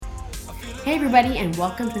Hey everybody, and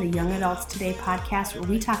welcome to the Young Adults Today podcast, where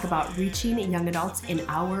we talk about reaching young adults in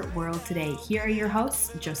our world today. Here are your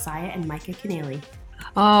hosts, Josiah and Micah Keneally.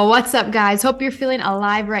 Oh, what's up, guys? Hope you're feeling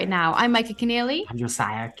alive right now. I'm Micah Keneally. I'm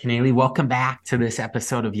Josiah Keneally. Welcome back to this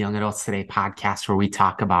episode of Young Adults Today podcast, where we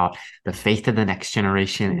talk about the faith of the next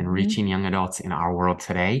generation and reaching young adults in our world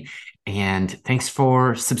today. And thanks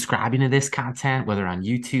for subscribing to this content, whether on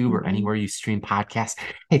YouTube or anywhere you stream podcasts.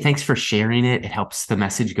 Hey, thanks for sharing it. It helps the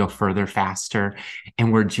message go further, faster.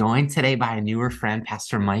 And we're joined today by a newer friend,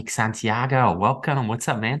 Pastor Mike Santiago. Welcome. What's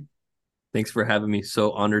up, man? Thanks for having me.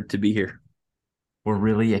 So honored to be here. We're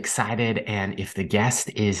really excited. And if the guest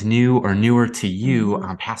is new or newer to you,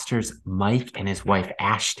 Pastors Mike and his wife,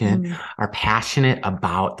 Ashton, are passionate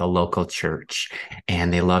about the local church,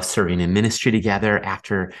 and they love serving in ministry together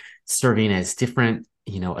after serving as different,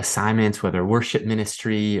 assignments, whether worship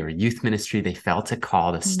ministry or youth ministry. They felt a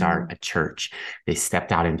call to start a church. They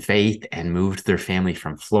stepped out in faith and moved their family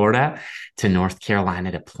from Florida to North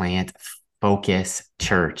Carolina to plant Focus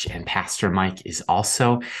Church. And Pastor Mike is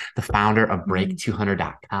also the founder of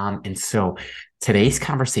break200.com. And so today's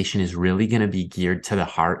conversation is really going to be geared to the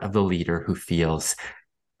heart of the leader who feels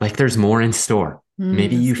like there's more in store.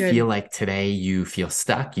 Maybe you feel like today you feel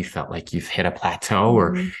stuck. You felt like you've hit a plateau,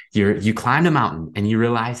 or you climbed a mountain and you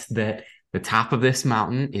realize that the top of this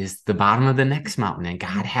mountain is the bottom of the next mountain, and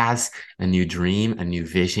God has a new dream, a new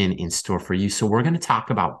vision in store for you. So we're going to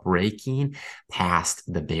talk about breaking past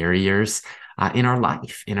the barriers in our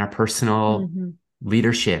life, in our personal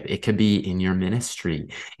leadership. It could be in your ministry,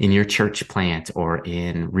 in your church plant, or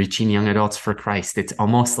in reaching young adults for Christ. It's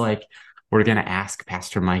almost like we're going to ask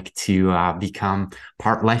Pastor Mike to become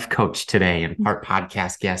part life coach today and part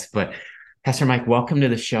podcast guest. But Pastor Mike, welcome to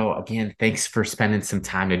the show. Again, thanks for spending some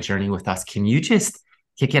time to journey with us. Can you just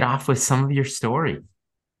kick it off with some of your story?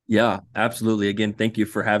 Yeah, absolutely. Again, thank you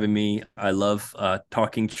for having me. I love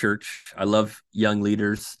talking church. I love young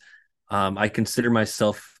leaders. I consider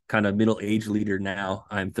myself kind of middle-aged leader now.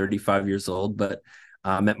 I'm 35 years old, but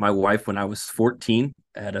I met my wife when I was 14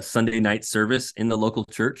 at a Sunday night service in the local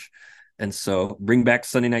church. And so bring back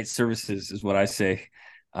Sunday night services is what I say.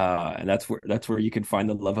 And that's where you can find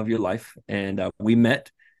the love of your life. And we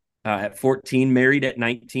met at 14, married at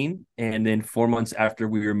 19, and then 4 months after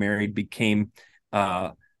we were married, became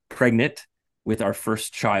pregnant with our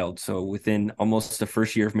first child. So within almost the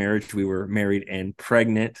first year of marriage, we were married and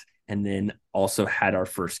pregnant, and then also had our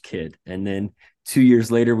first kid. And then 2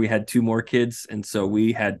 years later, we had two more kids, and so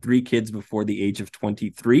we had three kids before the age of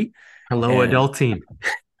 23. Hello, adulting.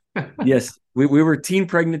 Yes, we were teen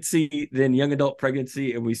pregnancy, then young adult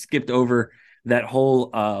pregnancy, and we skipped over that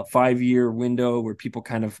whole 5-year window where people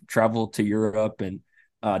kind of travel to Europe and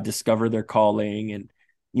discover their calling and,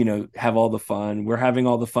 have all the fun. We're having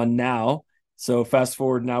all the fun now. So fast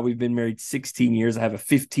forward, now we've been married 16 years. I have a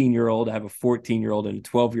 15-year-old, I have a 14-year-old, and a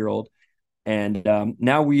 12-year-old. And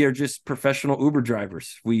now we are just professional Uber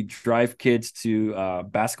drivers. We drive kids to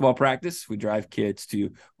basketball practice. We drive kids to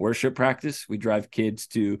worship practice. We drive kids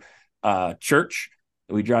to church.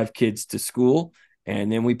 We drive kids to school.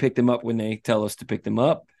 And then we pick them up when they tell us to pick them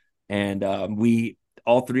up. And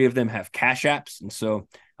all three of them have cash apps. And so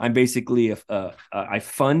I'm basically, I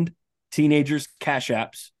fund teenagers' cash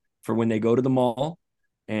apps for when they go to the mall.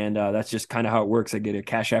 And that's just kind of how it works. I get a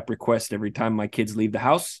cash app request every time my kids leave the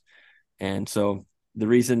house. And so the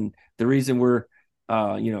reason we're,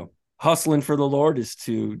 hustling for the Lord is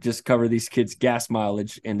to just cover these kids' gas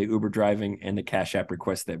mileage and the Uber driving and the cash app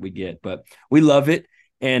requests that we get. But we love it.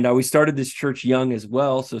 And we started this church young as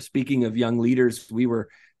well. So speaking of young leaders, we were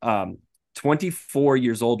 24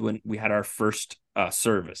 years old when we had our first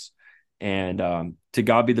service. And to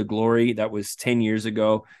God be the glory. That was 10 years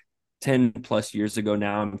ago, 10 plus years ago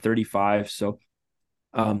now. I'm 35. So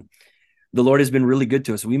the Lord has been really good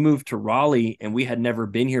to us. We moved to Raleigh, and we had never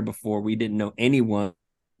been here before. We didn't know anyone,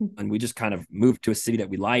 and we just kind of moved to a city that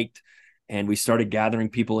we liked, and we started gathering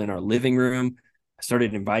people in our living room. I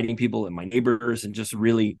started inviting people and my neighbors, and just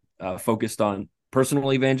really focused on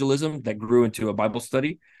personal evangelism that grew into a Bible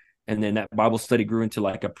study. And then that Bible study grew into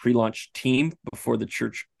like a pre-launch team before the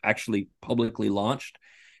church actually publicly launched.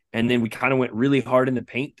 And then we kind of went really hard in the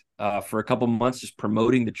paint for a couple months, just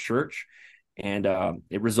promoting the church. And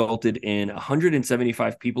it resulted in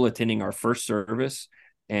 175 people attending our first service,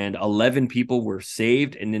 and 11 people were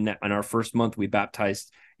saved. And then in our first month, we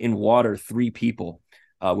baptized in water 3 people,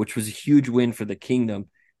 which was a huge win for the kingdom.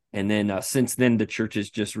 And then since then, the church has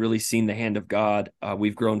just really seen the hand of God.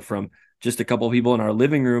 We've grown from just a couple of people in our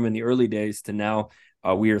living room in the early days to now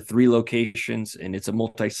we are 3 locations, and it's a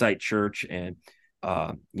multi-site church. And,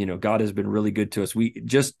 God has been really good to us. We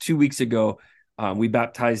just 2 weeks ago, We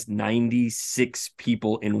baptized 96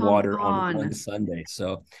 people in water on one Sunday.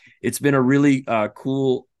 So it's been a really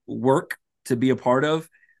cool work to be a part of.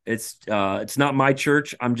 It's not my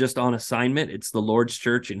church. I'm just on assignment. It's the Lord's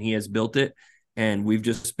church, and He has built it. And we've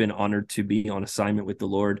just been honored to be on assignment with the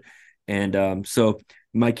Lord. And so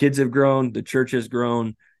my kids have grown, the church has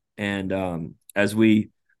grown. And as we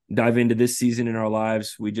dive into this season in our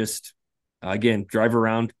lives, we just, again, drive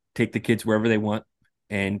around, take the kids wherever they want,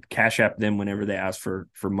 and cash app them whenever they ask for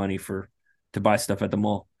money to buy stuff at the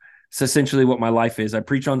mall. It's essentially what my life is. I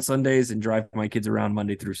preach on Sundays and drive my kids around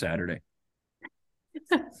Monday through Saturday.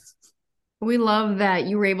 We love that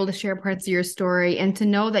you were able to share parts of your story, and to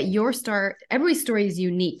know that every story is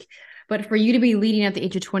unique. But for you to be leading at the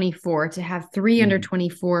age of 24, to have three under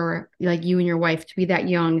 24, like you and your wife, to be that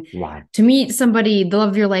young, wow. To meet somebody, the love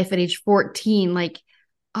of your life at age 14, like,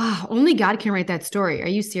 only God can write that story. Are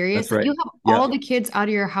you serious? That's right. You have all the kids out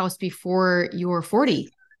of your house before you're 40,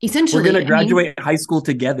 essentially. We're going to graduate high school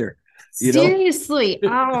together. Seriously.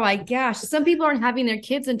 Oh my gosh. Some people aren't having their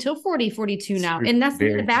kids until 40, 42 now. And that's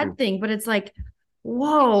not a bad thing, but it's like,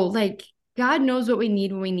 whoa, like God knows what we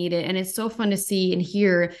need when we need it. And it's so fun to see and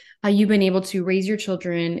hear how you've been able to raise your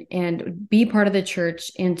children and be part of the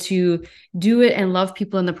church, and to do it and love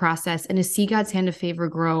people in the process, and to see God's hand of favor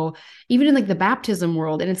grow, even in like the baptism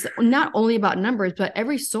world. And it's not only about numbers, but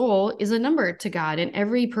every soul is a number to God, and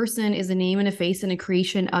every person is a name and a face and a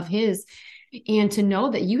creation of His. And to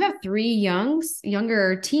know that you have three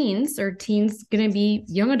younger teens, or teens going to be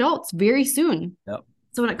young adults very soon. Yep.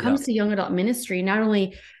 So when it comes to young adult ministry, not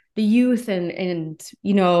only the youth and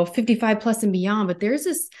 55 plus and beyond, but there's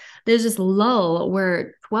this lull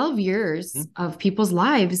where 12 years of people's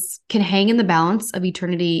lives can hang in the balance of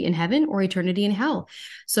eternity in heaven or eternity in hell.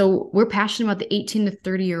 So we're passionate about the 18 to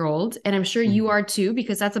 30-year-olds, and I'm sure you are too,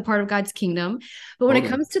 because that's a part of God's kingdom. But when it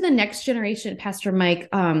comes to the next generation, Pastor Mike,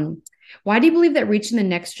 why do you believe that reaching the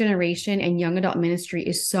next generation and young adult ministry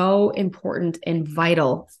is so important and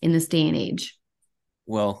vital in this day and age?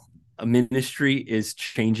 Well, a ministry is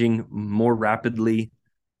changing more rapidly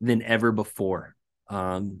than ever before.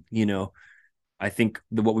 I think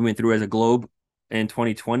what we went through as a globe in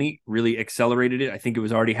 2020 really accelerated it. I think it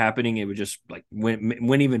was already happening. It was just like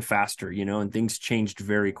went even faster, and things changed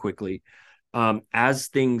very quickly. As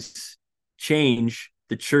things change,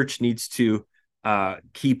 the church needs to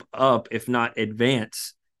keep up, if not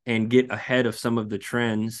advance, and get ahead of some of the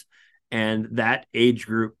trends. And that age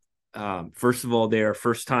group, first of all, they are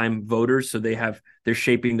first-time voters, so they're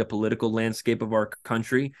shaping the political landscape of our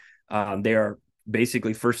country. They are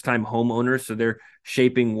basically first-time homeowners, so they're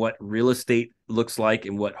shaping what real estate looks like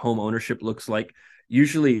and what home ownership looks like.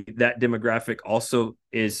 Usually that demographic also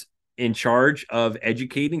is in charge of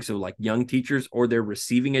educating, so like young teachers, or they're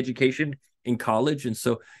receiving education in college. And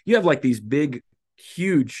so you have like these big,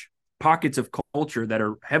 huge pockets of culture that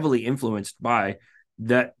are heavily influenced by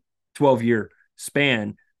that 12-year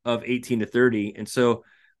span of 18 to 30. And so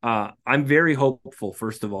I'm very hopeful.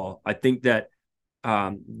 First of all, I think that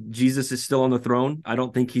Jesus is still on the throne. I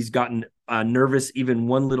don't think He's gotten nervous even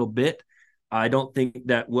one little bit. I don't think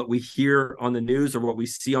that what we hear on the news or what we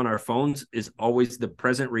see on our phones is always the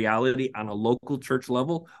present reality on a local church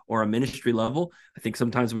level or a ministry level. I think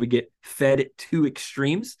sometimes we get fed two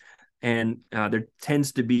extremes, and there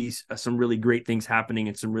tends to be some really great things happening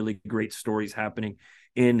and some really great stories happening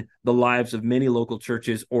in the lives of many local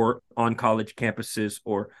churches, or on college campuses,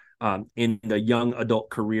 or in the young adult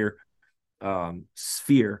career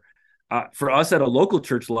sphere. For us at a local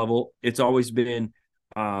church level, it's always been,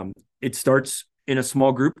 it starts in a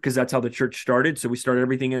small group, because that's how the church started. So we started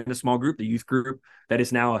everything in a small group. The youth group that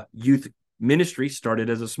is now a youth ministry started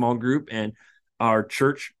as a small group, and our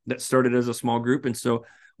church that started as a small group. And so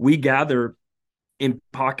we gather in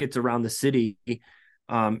pockets around the city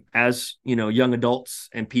as young adults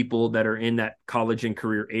and people that are in that college and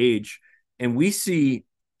career age. And we see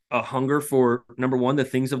a hunger for, number one, the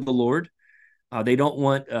things of the Lord. They don't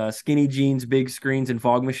want skinny jeans, big screens, and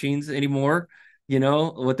fog machines anymore.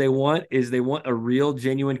 What they want is they want a real,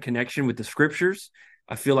 genuine connection with the scriptures.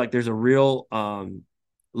 I feel like there's a real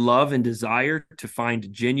love and desire to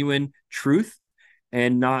find genuine truth,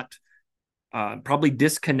 and not probably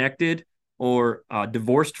disconnected or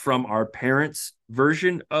divorced from our parents'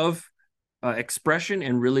 version of expression,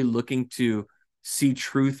 and really looking to see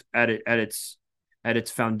truth at its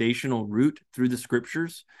foundational root through the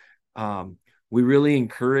scriptures. We really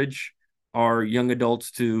encourage our young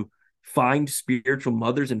adults to find spiritual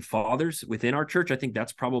mothers and fathers within our church. I think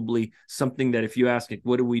that's probably something that, if you ask,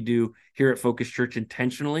 what do we do here at Focus Church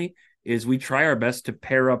intentionally, is we try our best to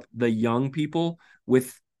pair up the young people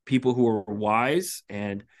with people who are wise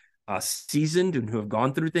and seasoned and who have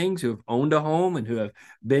gone through things, who have owned a home and who have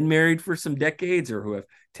been married for some decades, or who have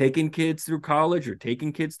taken kids through college or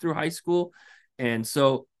taken kids through high school. And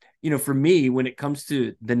so, for me, when it comes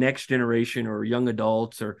to the next generation or young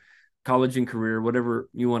adults or college and career, whatever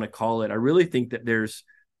you want to call it, I really think that there's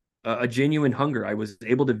a genuine hunger. I was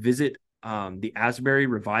able to visit the Asbury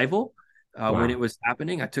revival when it was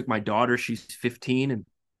happening. I took my daughter, she's 15, and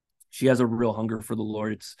she has a real hunger for the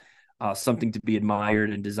Lord. It's something to be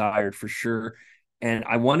admired and desired for sure. And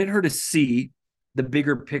I wanted her to see the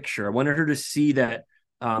bigger picture. I wanted her to see that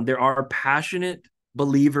there are passionate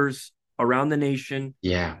believers around the nation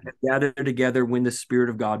that gather together when the Spirit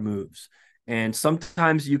of God moves. And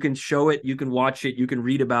sometimes you can show it, you can watch it, you can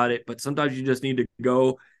read about it, but sometimes you just need to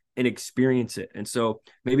go and experience it. And so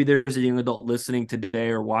maybe there's a young adult listening today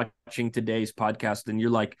or watching today's podcast, and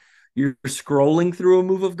you're scrolling through a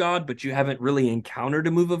move of God, but you haven't really encountered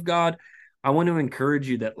a move of God. I want to encourage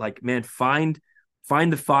you that, like, man, find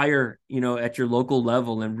the fire, at your local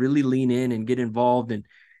level, and really lean in and get involved,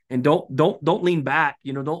 and don't lean back,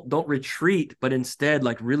 don't retreat, but instead,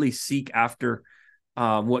 like, really seek after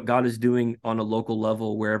what God is doing on a local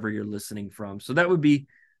level wherever you're listening from. So that would be,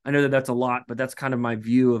 I know that that's a lot, but that's kind of my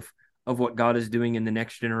view of what God is doing in the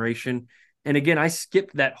next generation. And again, I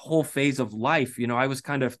skipped that whole phase of life. I was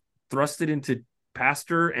kind of thrusted into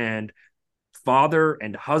pastor and father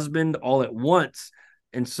and husband all at once.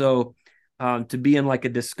 And so to be in like a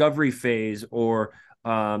discovery phase or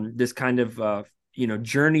this kind of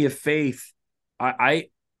journey of faith, I've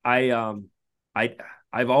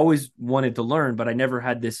always wanted to learn, but I never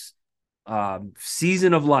had this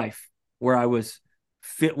season of life where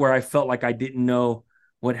I felt like I didn't know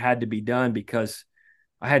what had to be done, because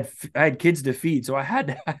I had kids to feed. So I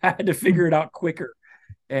had to figure it out quicker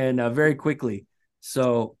and very quickly.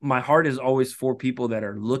 So my heart is always for people that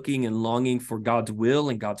are looking and longing for God's will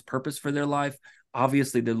and God's purpose for their life.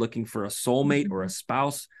 Obviously, they're looking for a soulmate or a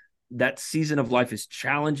spouse. That season of life is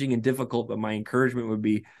challenging and difficult, but my encouragement would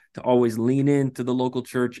be to always lean into the local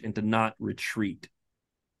church and to not retreat.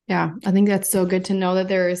 Yeah, I think that's so good to know that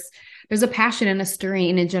there's a passion and a stirring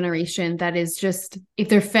in a generation that is just, if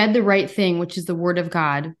they're fed the right thing, which is the word of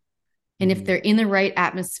God, and if they're in the right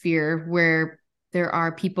atmosphere where there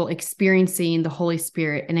are people experiencing the Holy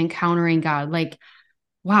Spirit and encountering God, like,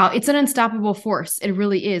 wow, it's an unstoppable force. It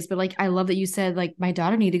really is. But like, I love that you said, like, my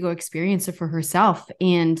daughter needed to go experience it for herself.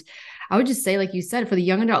 And I would just say, like you said, for the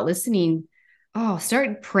young adult listening,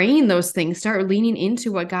 start praying those things, start leaning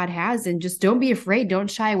into what God has, and just don't be afraid. Don't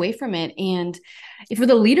shy away from it. And if for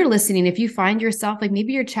the leader listening, if you find yourself, like,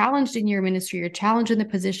 maybe you're challenged in your ministry, you're challenged in the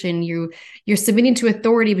position, you're submitting to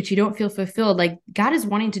authority, but you don't feel fulfilled, like, God is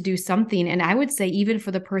wanting to do something. And I would say, even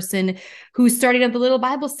for the person who's starting at the little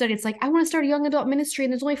Bible study, it's like, I want to start a young adult ministry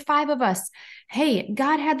and there's only 5 of us. Hey,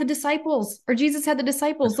 God had the disciples, or Jesus had the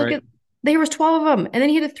disciples. That's right. There was 12 of them. And then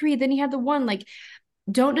he had the 3, then he had the 1. Like,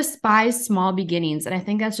 don't despise small beginnings. And I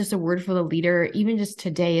think that's just a word for the leader, even just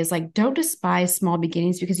today, is like, don't despise small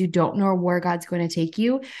beginnings, because you don't know where God's going to take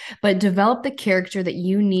you, but develop the character that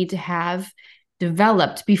you need to have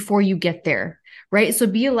developed before you get there. Right. So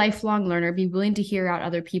be a lifelong learner, be willing to hear out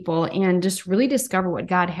other people, and just really discover what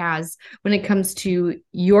God has when it comes to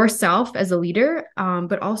yourself as a leader,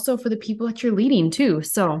 but also for the people that you're leading too.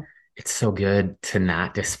 So it's so good to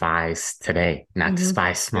not despise today, not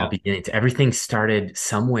despise small beginnings. Everything started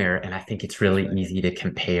somewhere. And I think it's really easy to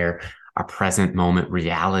compare our present moment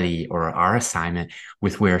reality or our assignment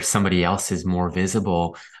with where somebody else's more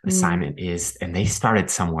visible assignment is. And they started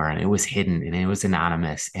somewhere, and it was hidden and it was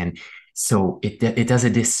anonymous. And so it does a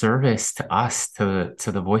disservice to us, to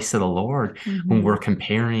the voice of the Lord, when we're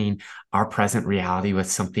comparing our present reality with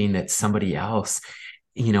something that somebody else,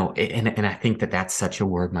 and I think that that's such a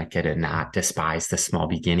word, Micah, to not despise the small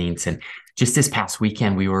beginnings. And just this past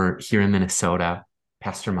weekend, we were here in Minnesota,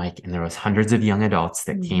 Pastor Mike, and there was hundreds of young adults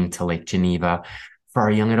that came to Lake Geneva for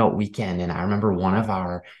our young adult weekend. And I remember one of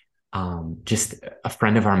our, just a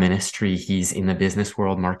friend of our ministry, he's in the business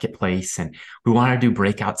world marketplace, and we wanted to do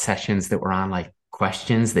breakout sessions that were on like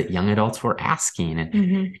questions that young adults were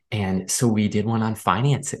asking. And so we did one on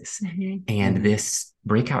finances. And this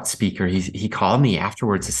breakout speaker, he called me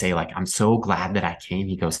afterwards to say, like, I'm so glad that I came.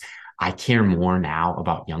 He goes, I care more now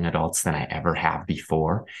about young adults than I ever have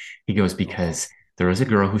before. He goes, because there was a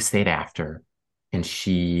girl who stayed after, and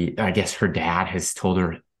I guess her dad has told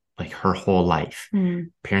her, like, her whole life,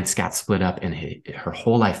 parents got split up, and her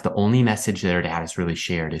whole life, the only message that her dad has really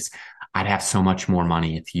shared is, I'd have so much more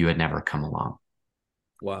money if you had never come along.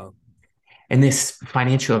 Wow. And this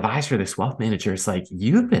financial advisor, this wealth manager, is like,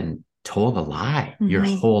 you've been told a lie your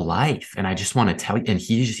whole life. And I just want to tell you, and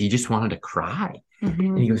he just wanted to cry.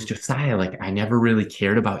 And he goes, Josiah, like, I never really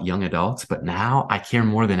cared about young adults, but now I care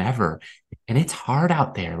more than ever. And it's hard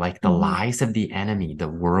out there. Like the lies of the enemy, the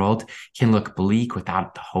world can look bleak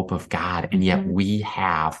without the hope of God. And yet we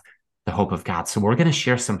have the hope of God. So we're going to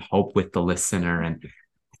share some hope with the listener. And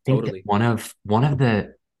I think that one of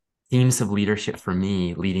the themes of leadership for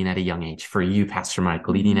me, leading at a young age, for you, Pastor Mike,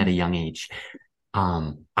 leading at a young age,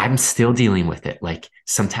 I'm still dealing with it. Like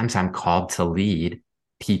sometimes I'm called to lead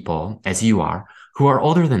people, as you are, who are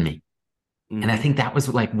older than me. And I think that was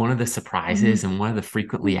like one of the surprises and one of the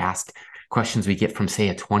frequently asked questions we get from, say,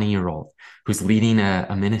 a 20-year-old who's leading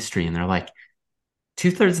a ministry. And they're like,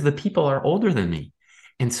 2/3 of the people are older than me.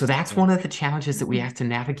 And so that's one of the challenges that we have to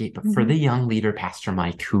navigate. But for the young leader, Pastor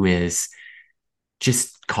Mike, who is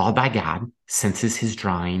just called by God, senses his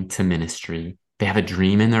drawing to ministry, they have a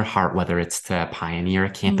dream in their heart, whether it's to pioneer a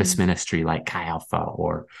campus ministry like Chi Alpha,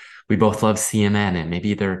 or we both love CMN, and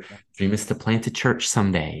maybe their dream is to plant a church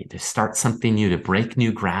someday, to start something new, to break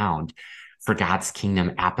new ground for God's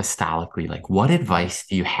kingdom apostolically. Like, what advice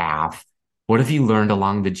do you have? What have you learned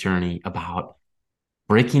along the journey about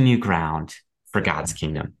breaking new ground for God's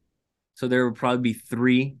kingdom? So there would probably be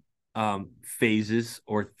three phases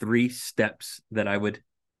or three steps that I would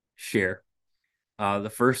share. The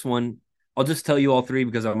first one, I'll just tell you all three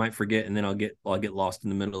because I might forget, and then I'll get lost in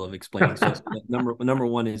the middle of explaining. So number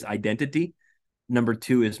one is identity, number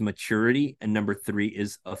two is maturity, and number three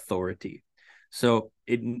is authority. So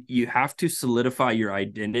you have to solidify your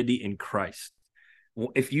identity in Christ.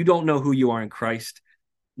 If you don't know who you are in Christ,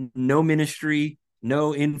 no ministry,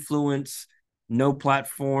 no influence, no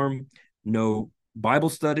platform, no Bible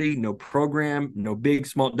study, no program, no big,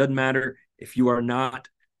 small, it doesn't matter. If you don't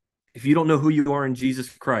know who you are in Jesus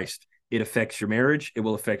Christ, it affects your marriage. It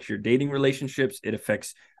will affect your dating relationships. It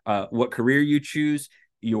affects what career you choose,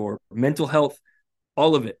 your mental health.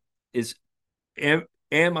 All of it is, am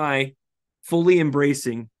I fully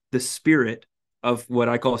embracing the spirit of what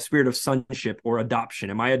I call a spirit of sonship or adoption?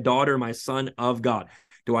 Am I a daughter, my son of God?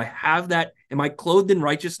 Do I have that? Am I clothed in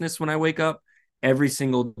righteousness when I wake up every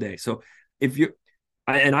single day? So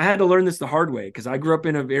and I had to learn this the hard way, because I grew up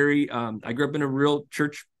in a real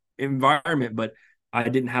church environment, but I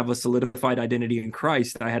didn't have a solidified identity in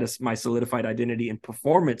Christ. I had my solidified identity in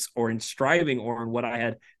performance, or in striving, or in what I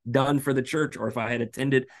had done for the church, or if I had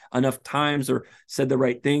attended enough times, or said the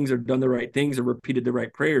right things, or done the right things, or repeated the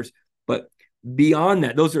right prayers. But beyond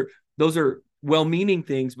that, those are well-meaning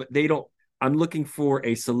things, but I'm looking for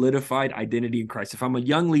a solidified identity in Christ. If I'm a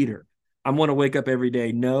young leader, I want to wake up every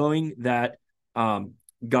day knowing that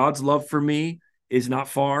God's love for me is not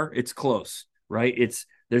far, it's close, right?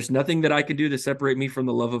 There's nothing that I can do to separate me from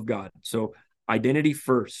the love of God. So identity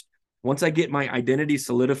first. Once I get my identity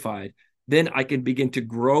solidified, then I can begin to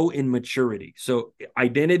grow in maturity. So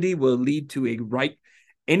identity will lead to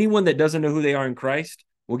anyone that doesn't know who they are in Christ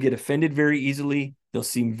will get offended very easily. They'll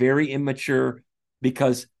seem very immature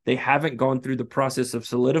because they haven't gone through the process of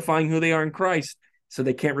solidifying who they are in Christ. So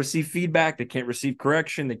they can't receive feedback. They can't receive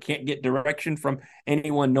correction. They can't get direction from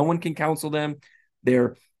anyone. No one can counsel them.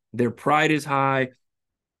 Their pride is high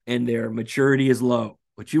and their maturity is low.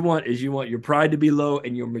 What you want is your pride to be low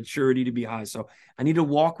and your maturity to be high. So I need to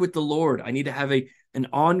walk with the Lord. I need to have an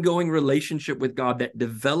ongoing relationship with God that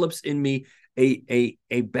develops in me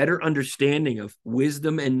a better understanding of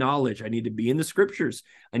wisdom and knowledge. I need to be in the scriptures.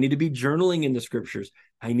 I need to be journaling in the scriptures.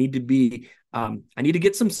 I need to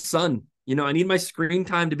get some sun. I need my screen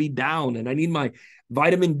time to be down, and I need my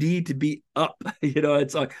vitamin D to be up.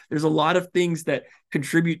 It's like there's a lot of things that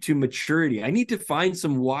contribute to maturity. I need to find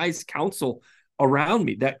some wise counsel around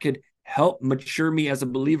me that could help mature me as a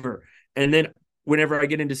believer. And then whenever I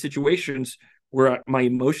get into situations where my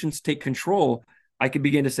emotions take control, I can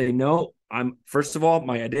begin to say, no, first of all,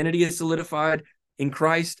 my identity is solidified in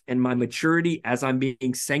Christ, and my maturity as I'm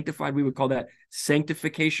being sanctified, we would call that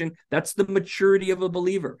sanctification. That's the maturity of a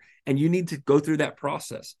believer. And you need to go through that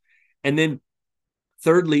process. And then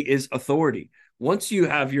thirdly is authority. Once you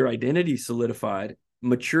have your identity solidified,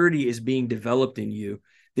 maturity is being developed in you.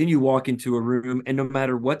 Then you walk into a room, and no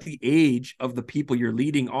matter what the age of the people you're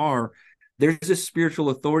leading are, there's a spiritual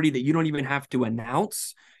authority that you don't even have to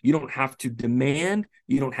announce. You don't have to demand.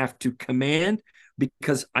 You don't have to command,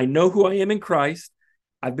 because I know who I am in Christ.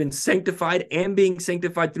 I've been sanctified and being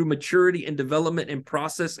sanctified through maturity and development and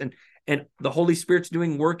process, and the Holy Spirit's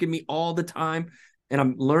doing work in me all the time. And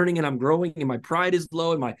I'm learning and I'm growing, and my pride is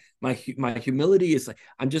low, and my humility is like,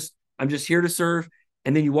 I'm just here to serve.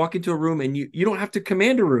 And then you walk into a room, and you don't have to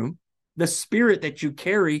command a room. The spirit that you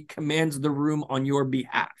carry commands the room on your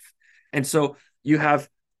behalf. And so you have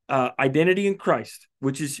identity in Christ,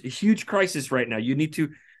 which is a huge crisis right now. You need to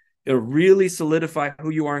really solidify who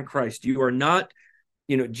you are in Christ. You are not,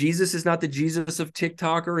 Jesus is not the Jesus of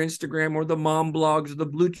TikTok or Instagram or the mom blogs or the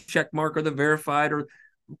blue check mark or the verified or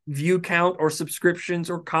view count or subscriptions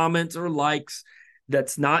or comments or likes.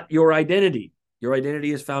 That's not your identity. Your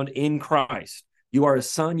identity is found in Christ. You are a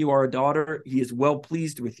son, you are a daughter. He is well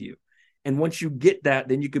pleased with you. And once you get that,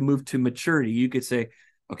 then you can move to maturity. You could say,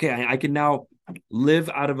 okay, I can now live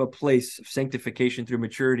out of a place of sanctification through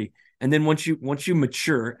maturity. And then once you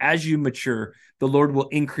mature, as you mature, the Lord will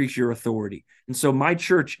increase your authority. And so my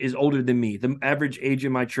church is older than me. The average age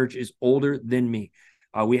in my church is older than me.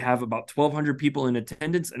 We have about 1,200 people in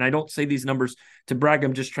attendance. And I don't say these numbers to brag.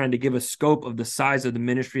 I'm just trying to give a scope of the size of the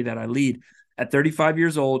ministry that I lead. At 35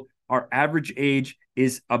 years old, our average age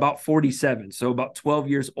is about 47. So about 12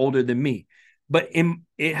 years older than me. But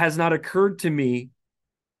it has not occurred to me.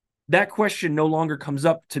 That question no longer comes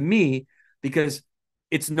up to me because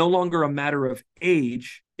it's no longer a matter of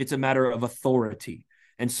age. It's a matter of authority.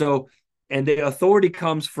 And the authority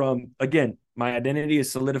comes from, again, my identity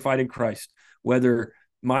is solidified in Christ. Whether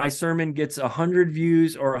my sermon gets 100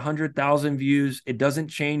 views or 100,000 views, it doesn't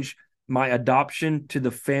change my adoption to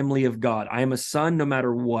the family of God. I am a son no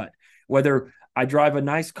matter what. Whether I drive a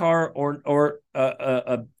nice car or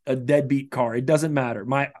a deadbeat car, it doesn't matter.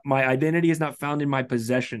 My identity is not found in my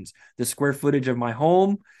possessions, the square footage of my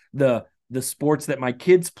home, the sports that my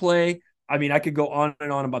kids play. I mean, I could go on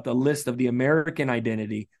and on about the list of the American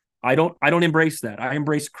identity. I don't embrace that. I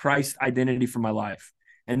embrace Christ's identity for my life.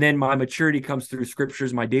 And then my maturity comes through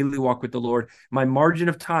scriptures, my daily walk with the Lord, my margin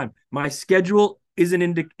of time, my schedule is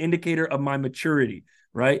an indicator of my maturity,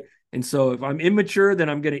 right? And so if I'm immature, then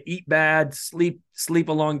I'm going to eat bad, sleep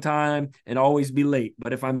a long time, and always be late.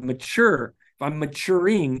 But if I'm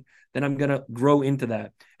maturing, then I'm going to grow into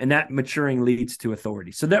that. And that maturing leads to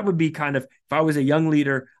authority. So that would be kind of, if I was a young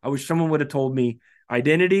leader, I wish someone would have told me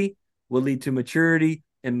identity will lead to maturity,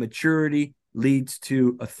 and maturity leads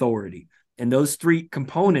to authority. And those three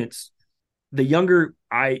components, the younger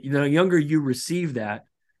you receive that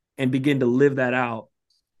and begin to live that out,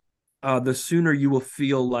 the sooner you will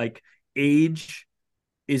feel like age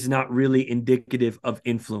is not really indicative of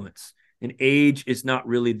influence. And age is not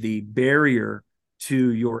really the barrier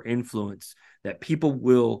to your influence, that people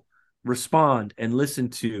will respond and listen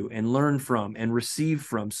to and learn from and receive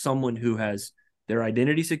from someone who has their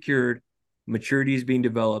identity secured, maturity is being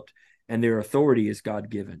developed, and their authority is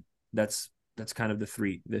God-given. That's kind of the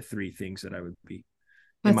three things that I would be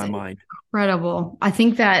in my mind. Incredible. I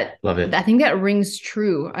think that Love it. I think that rings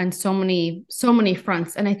true on so many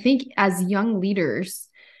fronts. And I think as young leaders,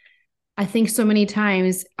 I think so many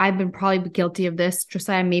times I've been probably guilty of this.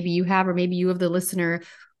 Josiah, maybe you have, or maybe you have the listener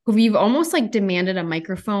who you've almost like demanded a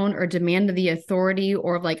microphone or demanded the authority,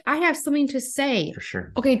 or like, I have something to say. For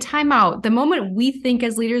sure. Okay, time out. The moment we think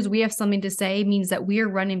as leaders we have something to say means that we are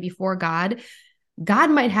running before God.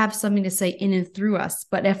 God might have something to say in and through us,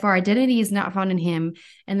 but if our identity is not found in him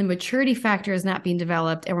and the maturity factor is not being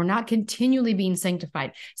developed and we're not continually being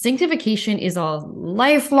sanctified, sanctification is a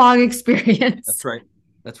lifelong experience. That's right.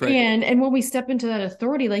 That's right. And when we step into that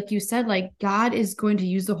authority, like you said, like God is going to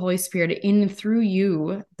use the Holy Spirit in and through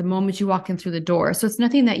you the moment you walk in through the door. So it's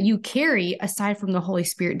nothing that you carry aside from the Holy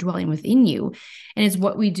Spirit dwelling within you. And it's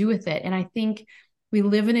what we do with it. And I think we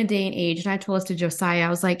live in a day and age, and I told this to Josiah, I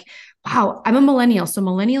was like, wow, I'm a millennial. So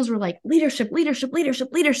millennials were like, leadership.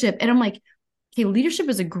 And I'm like, okay, leadership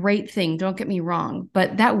is a great thing. Don't get me wrong.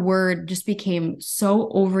 But that word just became so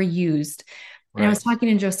overused. And I was talking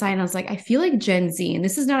to Josiah and I was like, I feel like Gen Z, and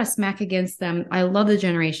this is not a smack against them. I love the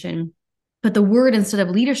generation, but the word, instead of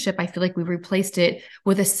leadership, I feel like we've replaced it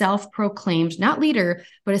with a self-proclaimed, not leader,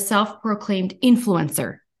 but a self-proclaimed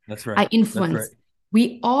influencer. That's right. I influence. That's right.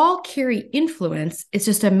 We all carry influence. It's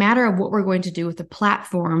just a matter of what we're going to do with the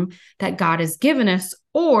platform that God has given us,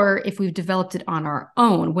 or if we've developed it on our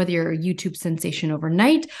own, whether you're a YouTube sensation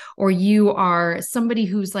overnight, or you are somebody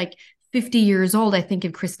who's like 50 years old. I think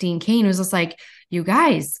of Christine Kane, who's just like, you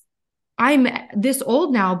guys, I'm this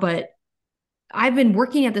old now, but I've been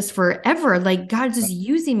working at this forever. Like God's just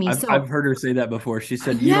using me. I've heard her say that before. She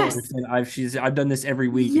said, "You don't understand. I've done this every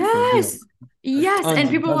week." Yes, yes. And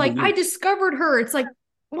people are like, "I I discovered her." It's like,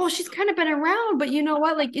 well, she's kind of been around, but you know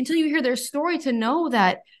what? Like until you hear their story to know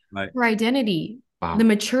that her identity, the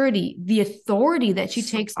maturity, the authority that she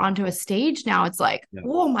takes onto a stage now, it's like,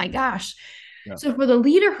 oh my gosh. Yeah. So for the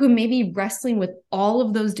leader who may be wrestling with all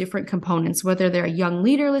of those different components, whether they're a young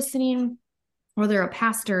leader listening or they're a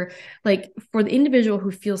pastor, like for the individual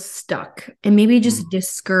who feels stuck and maybe just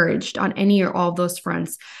discouraged on any or all of those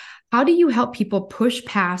fronts, how do you help people push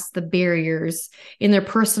past the barriers in their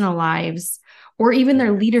personal lives or even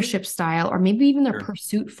their leadership style or maybe even their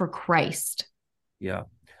pursuit for Christ? Yeah.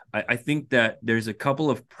 I think that there's a couple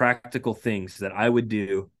of practical things that I would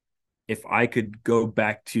do if I could go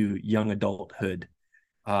back to young adulthood.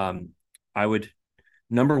 I would,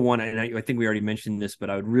 number one, and I think we already mentioned this, but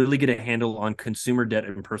I would really get a handle on consumer debt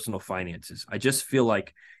and personal finances. I just feel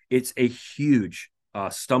like it's a huge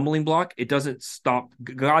stumbling block. It doesn't stop.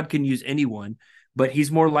 God can use anyone, but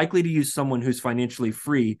he's more likely to use someone who's financially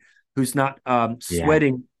free, who's not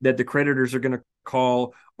sweating that the creditors are going to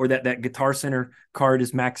call, or that Guitar Center card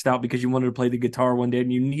is maxed out because you wanted to play the guitar one day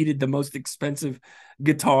and you needed the most expensive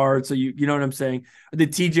guitar. So you know what I'm saying? The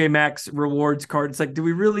TJ Maxx rewards card. It's like, do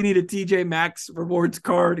we really need a TJ Maxx rewards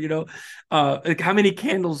card? Like how many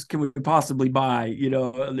candles can we possibly buy,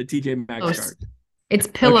 on the TJ Maxx card? It's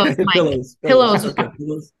pillows, okay. Mike. Pillows. Okay.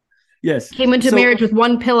 Pillows. Yes. Came into marriage with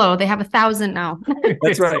one pillow. They have 1,000 now.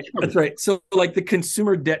 That's right. So like the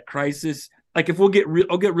consumer debt crisis, like if I'll get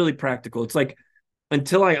really practical. It's like,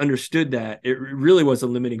 until I understood that, it really was a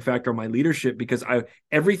limiting factor on my leadership because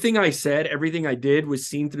everything I said, everything I did was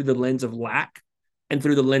seen through the lens of lack and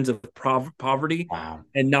through the lens of poverty. Wow.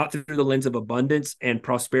 And not through the lens of abundance and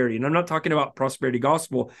prosperity. And I'm not talking about prosperity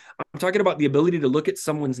gospel. I'm talking about the ability to look at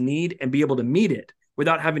someone's need and be able to meet it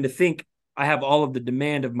without having to think I have all of the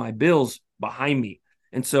demand of my bills behind me.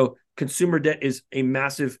 And so consumer debt is a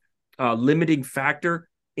massive limiting factor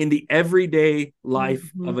in the everyday life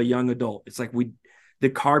of a young adult. It's like the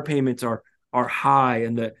car payments are high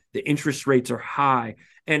and the interest rates are high.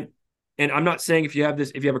 And I'm not saying if you have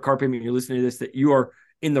a car payment and you're listening to this, that you are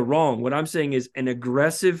in the wrong. What I'm saying is an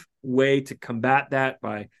aggressive way to combat that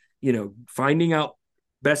by, finding out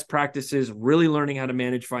best practices, really learning how to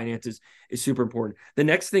manage finances is super important. The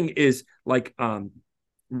next thing is like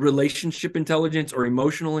relationship intelligence or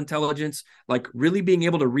emotional intelligence, like really being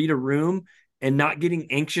able to read a room and not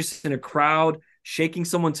getting anxious in a crowd, shaking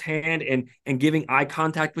someone's hand and giving eye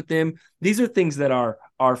contact with them. These are things that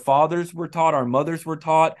our fathers were taught, our mothers were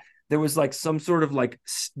taught. There was like some sort of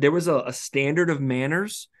there was a standard of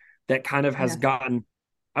manners that kind of has gotten,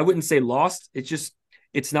 I wouldn't say lost.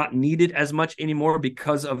 It's not needed as much anymore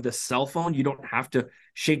because of the cell phone. You don't have to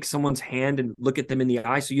shake someone's hand and look at them in the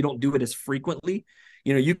eye. So you don't do it as frequently.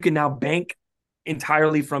 You can now bank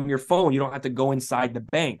entirely from your phone. You don't have to go inside the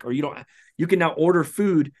bank, or you can now order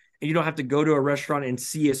food and you don't have to go to a restaurant and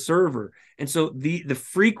see a server. And so the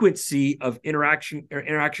frequency of interaction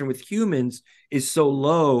with humans is so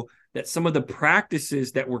low that some of the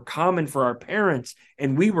practices that were common for our parents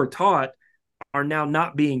and we were taught are now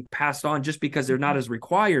not being passed on just because they're not as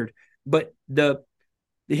required. But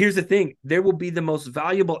here's the thing, there will be the most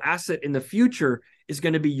valuable asset in the future is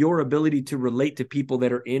going to be your ability to relate to people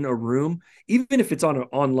that are in a room, even if it's on an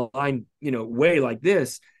online, way like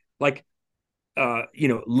this, like,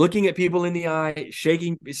 looking at people in the eye,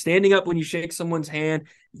 standing up when you shake someone's hand.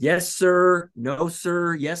 Yes, sir. No,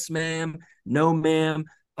 sir. Yes, ma'am. No, ma'am.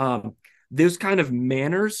 Those kind of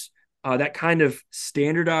manners, that kind of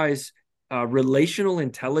standardized relational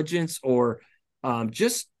intelligence or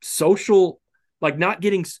just social, like not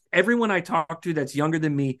getting everyone I talk to that's younger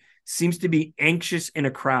than me seems to be anxious in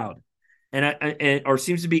a crowd or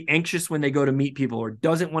seems to be anxious when they go to meet people or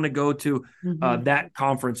doesn't want to go to that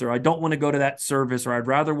conference, or I don't want to go to that service, or I'd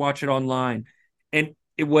rather watch it online. And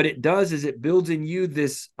what it does is it builds in you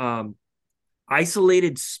this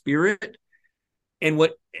isolated spirit and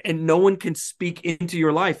no one can speak into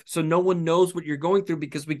your life. So no one knows what you're going through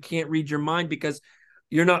because we can't read your mind because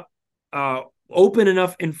you're not open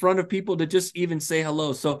enough in front of people to just even say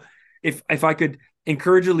hello. So if I could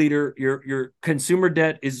encourage a leader, your consumer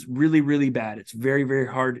debt is really, really bad. It's very, very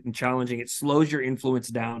hard and challenging. It slows your influence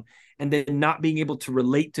down. And then not being able to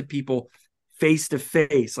relate to people face to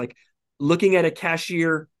face, like looking at a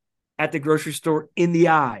cashier at the grocery store in the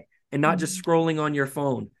eye and not just scrolling on your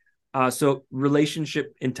phone. So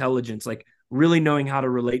relationship intelligence, like really knowing how to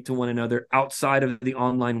relate to one another outside of the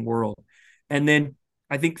online world. And then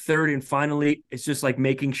I think third and finally, it's just like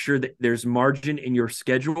making sure that there's margin in your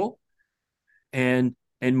schedule and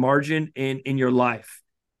margin in your life,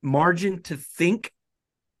 margin to think,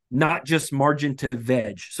 not just margin to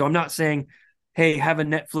veg. So I'm not saying, hey, have a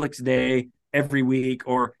Netflix day every week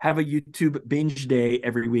or have a YouTube binge day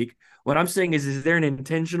every week. What I'm saying is there an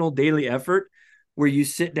intentional daily effort where you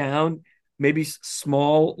sit down, maybe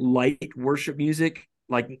small, light worship music?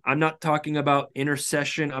 Like, I'm not talking about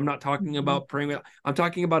intercession. I'm not talking about praying. I'm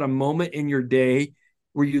talking about a moment in your day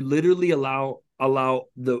where you literally allow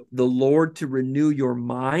the Lord to renew your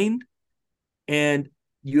mind, and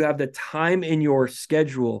you have the time in your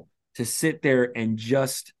schedule to sit there and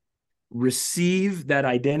just receive that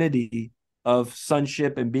identity of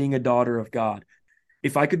sonship and being a daughter of God.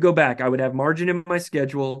 If I could go back, I would have margin in my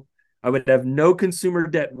schedule. I would have no consumer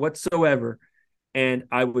debt whatsoever. And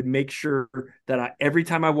I would make sure that every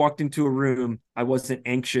time I walked into a room, I wasn't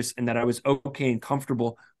anxious and that I was okay and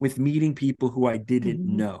comfortable with meeting people who I didn't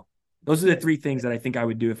know. Those are the three things that I think I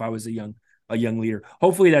would do if I was a young leader.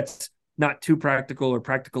 Hopefully that's not too practical or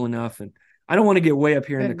practical enough. And I don't want to get way up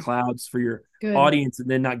here in the clouds for your audience and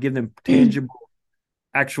then not give them tangible,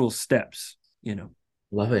 actual steps,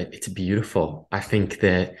 Love it. It's beautiful. I think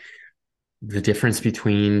that the difference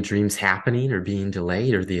between dreams happening or being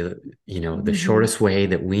delayed, or the shortest way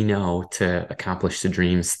that we know to accomplish the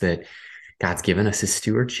dreams that God's given us is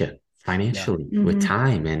stewardship financially, with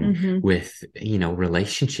time and with,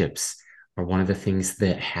 relationships, are one of the things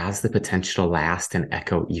that has the potential to last and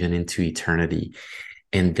echo even into eternity.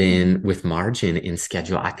 And then with margin in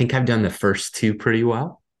schedule, I think I've done the first two pretty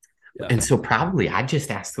well. Yeah. And so probably I just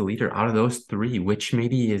asked the leader, out of those three, which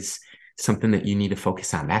maybe is something that you need to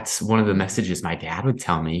focus on. That's one of the messages my dad would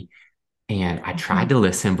tell me. And I tried to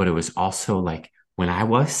listen, but it was also like when I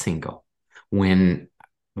was single, when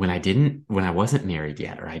I wasn't married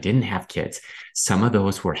yet, or I didn't have kids, some of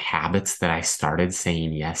those were habits that I started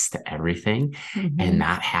saying yes to everything and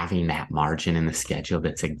not having that margin in the schedule.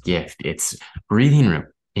 That's a gift. It's breathing room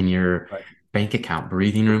in your bank account,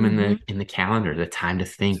 breathing room in the calendar, the time to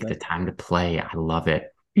think, the time to play. I love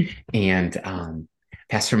it. And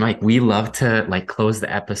Pastor Mike, we love to close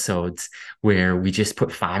the episodes where we just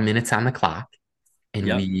put 5 minutes on the clock, and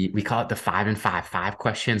we call it the 5 and 5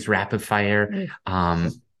 questions, rapid fire.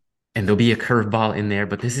 And there'll be a curveball in there,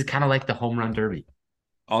 but this is kind of like the home run derby.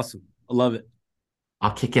 Awesome. I love it.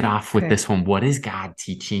 I'll kick it off with this one. What is God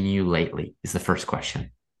teaching you lately is the first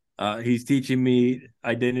question. He's teaching me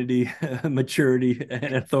identity, maturity,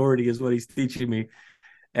 and authority is what he's teaching me.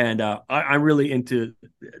 And I'm really into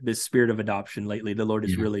this spirit of adoption lately. The Lord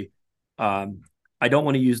is really, I don't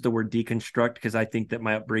want to use the word deconstruct because I think that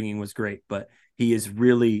my upbringing was great, but he is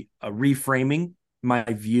really reframing my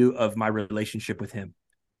view of my relationship with him,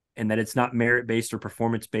 and that it's not merit-based or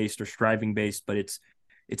performance-based or striving-based, but it's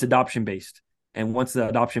adoption-based. And once the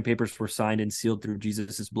adoption papers were signed and sealed through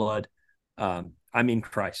Jesus's blood, I'm in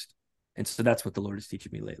Christ. And so that's what the Lord is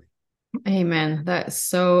teaching me lately. Amen. That's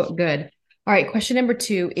so good. All right. Question number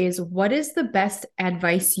 2 is, what is the best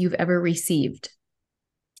advice you've ever received?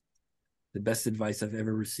 The best advice I've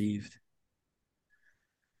ever received.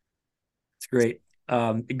 It's great.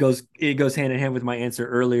 It goes hand in hand with my answer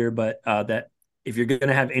earlier, but that if you're going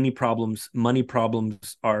to have any problems, money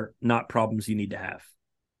problems are not problems you need to have.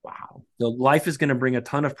 Wow. So life is going to bring a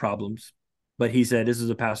ton of problems, but he said, this is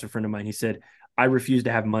a pastor friend of mine. He said, I refuse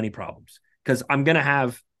to have money problems because I'm going to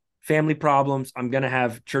have family problems. I'm going to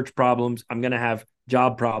have church problems. I'm going to have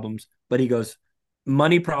job problems. But he goes,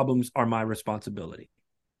 money problems are my responsibility.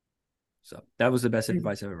 So that was the best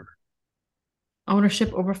advice I've ever heard.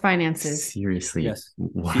 Ownership over finances. Seriously. Yes.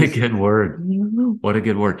 What a good word. What a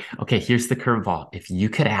good word. Okay, here's the curveball. If you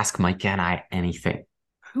could ask Mike and I anything,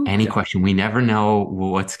 any question, we never know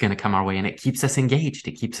what's going to come our way, and it keeps us engaged.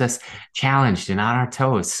 It keeps us challenged and on our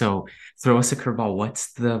toes. So throw us a curveball.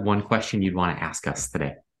 What's the one question you'd want to ask us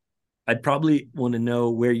today? I'd probably want to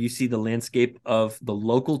know where you see the landscape of the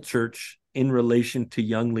local church in relation to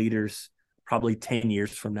young leaders, probably 10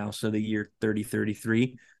 years from now. So the year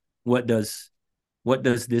 3033, what does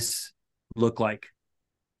this look like?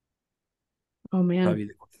 Oh man. Probably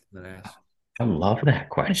the question that I asked. I love that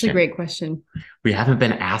question. That's a great question. We haven't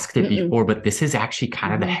been asked it before, but this is actually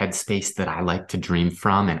kind of the headspace that I like to dream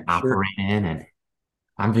from and operate in. And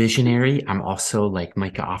I'm visionary. I'm also, like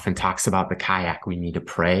Micah often talks about, the kayak. We need to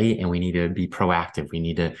pray and we need to be proactive. We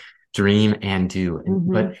need to dream and do.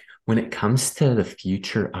 But when it comes to the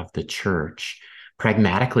future of the church,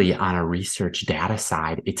 pragmatically on a research data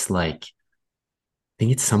side, it's like, I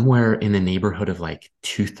think it's somewhere in the neighborhood of like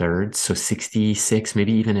 2/3. So 66,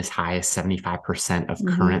 maybe even as high as 75% of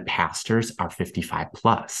current pastors are 55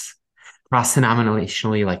 plus,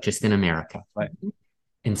 cross-denominationally, like just in America. Right.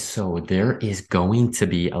 And so there is going to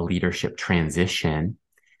be a leadership transition.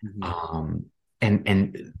 So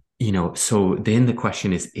then the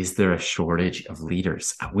question is there a shortage of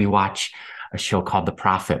leaders? We watch a show called The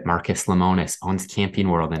Prophet. Marcus Lemonis owns Camping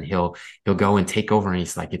World, and he'll go and take over, and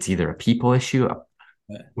he's like, it's either a people issue.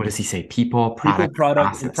 What does he say? People, product,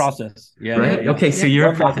 and process. Yeah. Right. Yeah. Okay. So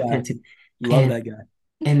you're a prophet fan too. Love that guy.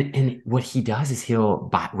 And what he does is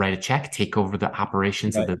he'll write a check, take over the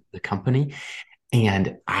operations of the company.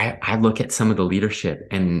 And I look at some of the leadership,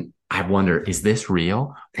 and I wonder, is this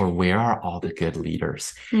real, or where are all the good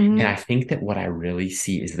leaders? And I think that what I really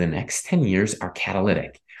see is the next 10 years are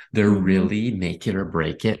catalytic. They're really make it or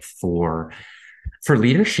break it for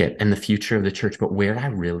leadership and the future of the church. But where I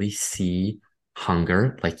really see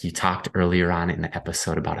hunger, like you talked earlier on in the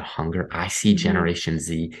episode about a hunger, I see Generation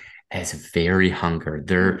Z as very hunger.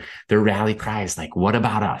 Their rally cry is like, what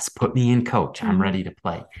about us? Put me in, coach. I'm ready to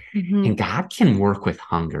play. And God can work with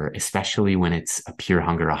hunger, especially when it's a pure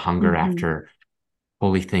hunger, a hunger after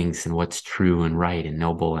holy things and what's true and right and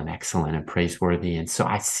noble and excellent and praiseworthy. And so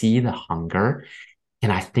I see the hunger.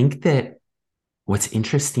 And I think that what's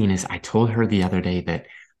interesting is I told her the other day that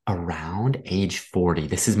around age 40,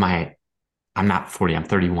 I'm not 40, I'm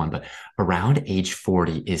 31, but around age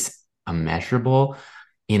 40 is a measurable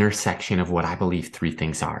intersection of what I believe three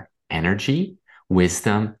things are: energy,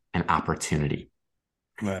 wisdom, and opportunity.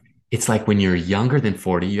 Right. It's like when you're younger than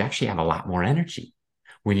 40, you actually have a lot more energy.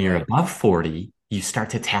 When you're above 40, you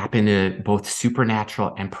start to tap into both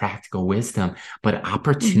supernatural and practical wisdom, but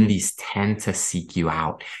opportunities tend to seek you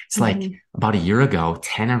out. It's like about a year ago,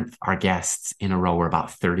 10 of our guests in a row were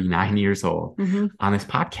about 39 years old on this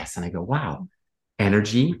podcast. And I go, wow,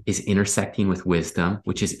 energy is intersecting with wisdom,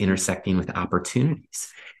 which is intersecting with opportunities.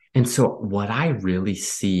 And so what I really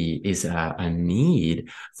see is a need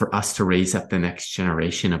for us to raise up the next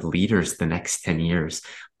generation of leaders the next 10 years,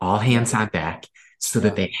 all hands on deck, so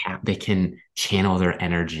that they can channel their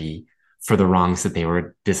energy for the wrongs that they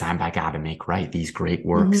were designed by God to make right. These great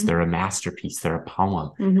works, they're a masterpiece, they're a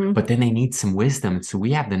poem, but then they need some wisdom. And so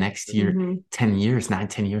we have the next year, 10 years,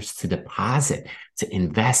 9-10 years to deposit, to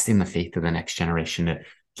invest in the faith of the next generation, to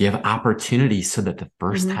give opportunities so that the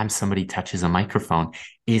first time somebody touches a microphone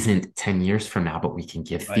isn't 10 years from now, but we can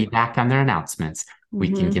give feedback on their announcements.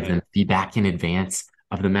 We can give them feedback in advance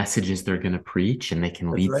of the messages they're going to preach, and they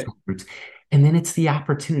can lead some groups. And then it's the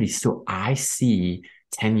opportunity. So I see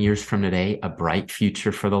 10 years from today, a bright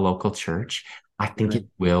future for the local church. I think it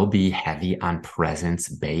will be heavy on presence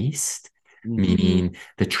based, meaning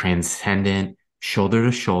the transcendent, shoulder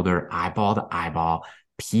to shoulder, eyeball to eyeball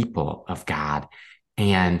people of God.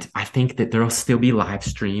 And I think that there'll still be live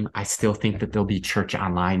stream. I still think that there'll be church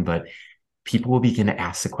online, but people will begin to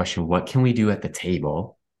ask the question, what can we do at the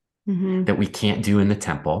table that we can't do in the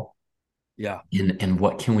temple? Yeah. And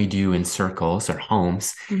what can we do in circles or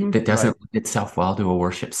homes that doesn't lend itself well to a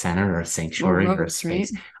worship center or a sanctuary or a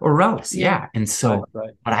space or rows? Yeah. And so,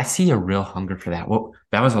 but I see a real hunger for that. Well,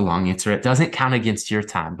 that was a long answer. It doesn't count against your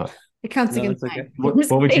time, but it counts against mine. What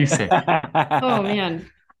would you say? Oh man.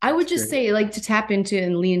 I would just say, like, to tap into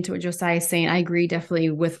and lean into what Josiah is saying. I agree definitely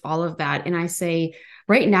with all of that. And I say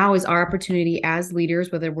right now is our opportunity as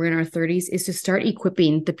leaders, whether we're in our 30s, is to start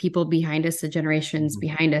equipping the people behind us, the generations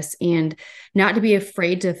behind us, and not to be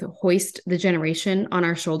afraid to hoist the generation on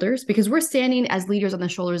our shoulders, because we're standing as leaders on the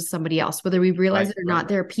shoulders of somebody else, whether we realize it or not.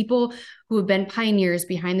 There are people who have been pioneers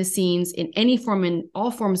behind the scenes in any form, in all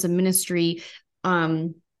forms of ministry,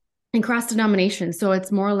 and cross denominations. So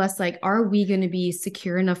it's more or less like, are we going to be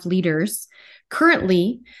secure enough leaders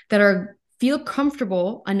currently that feel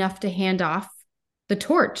comfortable enough to hand off the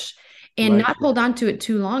torch and not hold on to it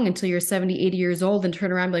too long until you're 70, 80 years old and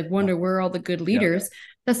turn around and like wonder where are all the good leaders?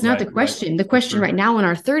 That's not the question. The question right now in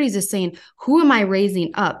our 30s is saying, who am I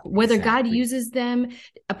raising up? Whether God uses them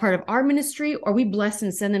a part of our ministry, or we bless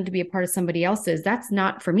and send them to be a part of somebody else's. That's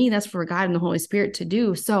not for me. That's for God and the Holy Spirit to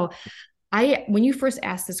do. So when you first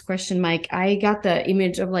asked this question, Mike, I got the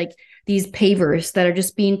image of like these pavers that are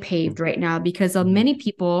just being paved right now because of many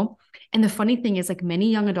people. And the funny thing is, like, many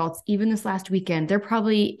young adults, even this last weekend, they're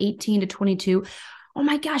probably 18 to 22. Oh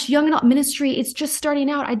my gosh, young adult ministry, it's just starting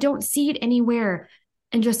out. I don't see it anywhere.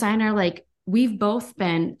 And Josiah and I are like, we've both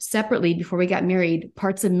been separately, before we got married,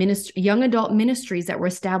 parts of young adult ministries that were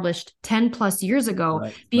established 10 plus years ago,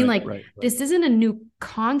 this isn't a new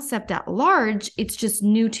concept at large. It's just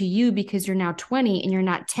new to you because you're now 20 and you're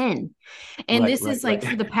not 10. And this is like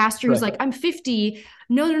for the pastor who's like, I'm 50.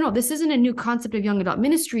 No. This isn't a new concept of young adult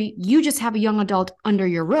ministry. You just have a young adult under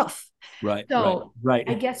your roof. Right.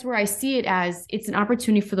 I guess where I see it as, it's an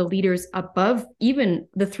opportunity for the leaders above even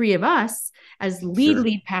the three of us as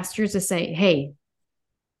lead pastors to say, hey,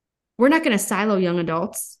 we're not going to silo young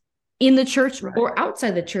adults in the church or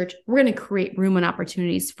outside the church. We're going to create room and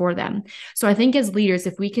opportunities for them. So I think as leaders,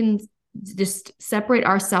 if we can just separate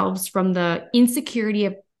ourselves from the insecurity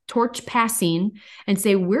of torch passing and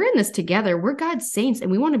say, we're in this together, we're God's saints,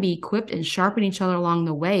 and we want to be equipped and sharpen each other along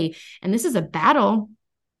the way. And this is a battle.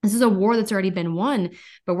 This is a war that's already been won,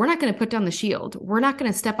 but we're not going to put down the shield. We're not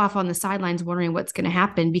going to step off on the sidelines wondering what's going to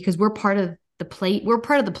happen, because we're part of the play. We're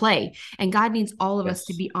part of the play, and God needs all of us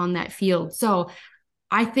to be on that field. So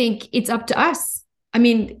I think it's up to us. I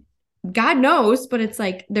mean, God knows, but it's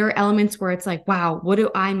like there are elements where it's like, wow, what do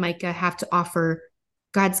I, Micah, have to offer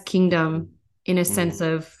God's kingdom in a sense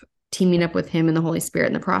of teaming up with him and the Holy Spirit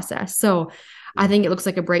in the process. So I think it looks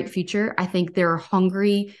like a bright future. I think there are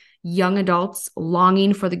hungry young adults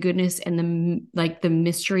longing for the goodness and the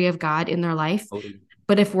mystery of God in their life.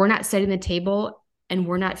 But if we're not setting the table and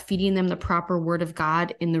we're not feeding them the proper word of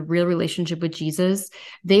God in the real relationship with Jesus,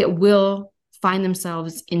 they will find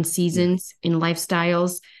themselves in seasons, in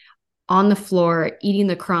lifestyles, on the floor, eating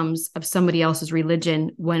the crumbs of somebody else's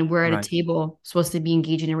religion when we're at a table supposed to be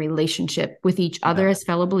engaging in a relationship with each other as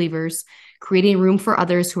fellow believers, creating room for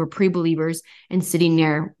others who are pre-believers and sitting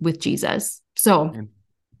there with Jesus. So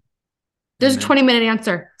there's a 20-minute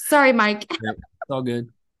answer. Sorry, Mike. It's all good.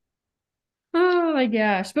 Oh my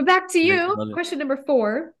gosh. But back to you. Question number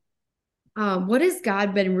 4. What has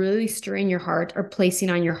God been really stirring your heart or placing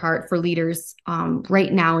on your heart for leaders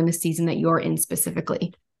right now in the season that you're in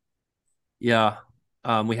specifically? Yeah.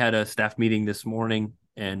 We had a staff meeting this morning,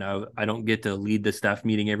 and I don't get to lead the staff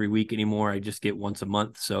meeting every week anymore. I just get once a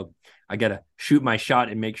month. So I got to shoot my shot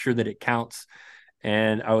and make sure that it counts.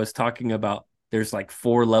 And I was talking about there's like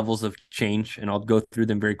 4 levels of change, and I'll go through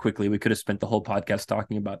them very quickly. We could have spent the whole podcast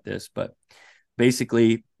talking about this, but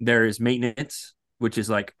basically there is maintenance, which is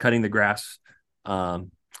like cutting the grass,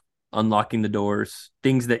 unlocking the doors,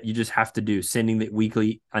 things that you just have to do, sending the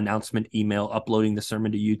weekly announcement email, uploading the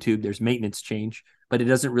sermon to YouTube. There's maintenance change, but it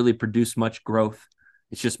doesn't really produce much growth.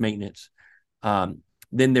 It's just maintenance. Then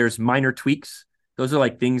there's minor tweaks. Those are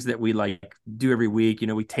like things that we like do every week. You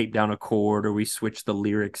know, we tape down a chord, or we switch the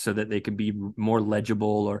lyrics so that they can be more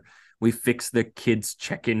legible, or we fix the kids'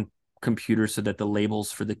 check-in computer so that the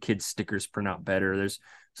labels for the kids' stickers print out better.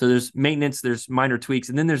 There's maintenance, there's minor tweaks,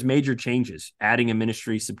 and then there's major changes, adding a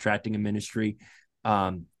ministry, subtracting a ministry.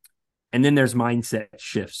 And then there's mindset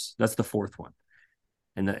shifts. That's the 4th one.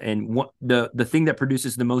 And the thing that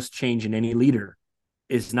produces the most change in any leader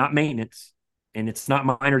is not maintenance, and it's not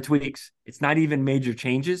minor tweaks. It's not even major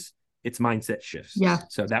changes. It's mindset shifts. Yeah.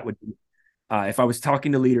 So that would be, if I was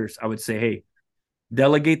talking to leaders, I would say, hey,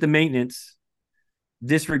 delegate the maintenance,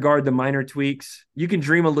 disregard the minor tweaks. You can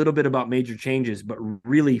dream a little bit about major changes, but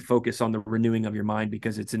really focus on the renewing of your mind,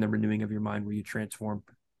 because it's in the renewing of your mind where you transform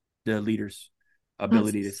the leader's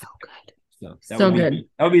ability to. So good. So that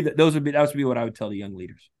would be what I would tell the young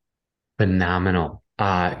leaders. Phenomenal.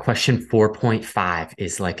 Question 4.5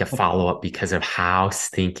 is like a follow-up because of how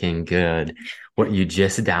stinking good what you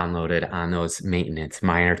just downloaded on those maintenance,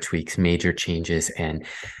 minor tweaks, major changes, and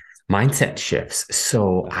mindset shifts.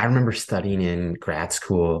 So I remember studying in grad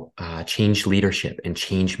school, change leadership and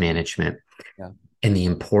change management, and the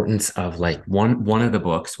importance of like one of the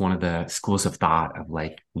books, one of the schools of thought of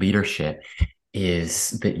like leadership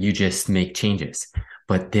is that you just make changes.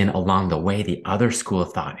 But then along the way, the other school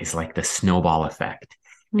of thought is like the snowball effect.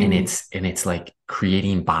 And it's like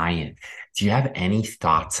creating buy-in. Do you have any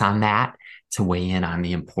thoughts on that to weigh in on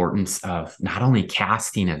the importance of not only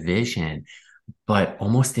casting a vision, but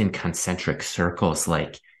almost in concentric circles,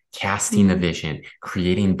 like casting the vision,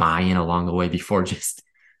 creating buy-in along the way before just,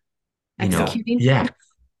 executing? Yeah.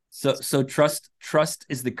 So trust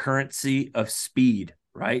is the currency of speed,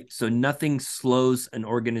 right? So nothing slows an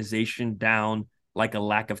organization down like a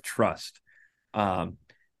lack of trust.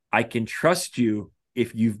 I can trust you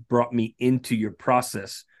if you've brought me into your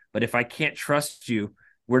process, but if I can't trust you,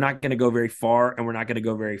 we're not going to go very far, and we're not going to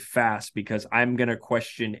go very fast, because I'm going to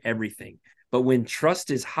question everything. But when trust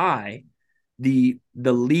is high, the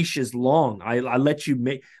leash is long. I let you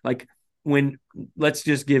make, like, let's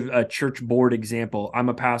just give a church board example. I'm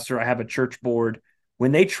a pastor. I have a church board.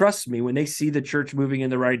 When they trust me, when they see the church moving in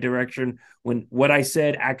the right direction, when what I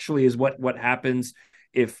said actually is what happens,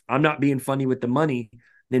 if I'm not being funny with the money,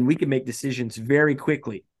 then we can make decisions very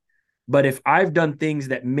quickly. But if I've done things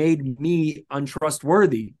that made me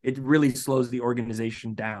untrustworthy, it really slows the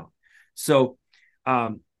organization down. So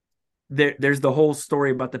there's the whole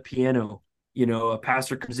story about the piano. You know, a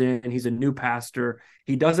pastor comes in and he's a new pastor.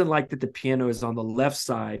 He doesn't like that the piano is on the left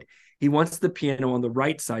side. He wants the piano on the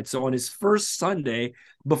right side. So on his first Sunday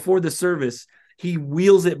before the service, he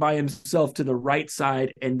wheels it by himself to the right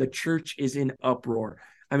side, and the church is in uproar.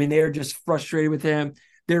 I mean, they are just frustrated with him.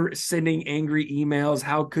 They're sending angry emails.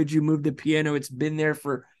 How could you move the piano? It's been there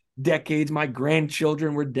for decades. My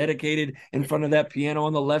grandchildren were dedicated in front of that piano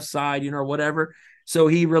on the left side, or whatever. So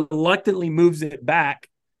he reluctantly moves it back,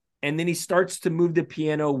 and then he starts to move the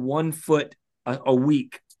piano 1 foot a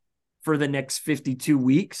week for the next 52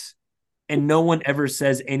 weeks, and no one ever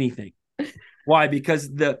says anything. Why? Because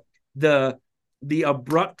the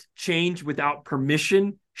abrupt change without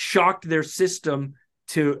permission shocked their system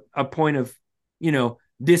to a point of,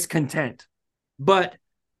 discontent. But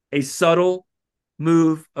a subtle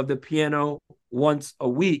move of the piano once a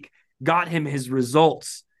week got him his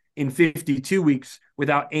results in 52 weeks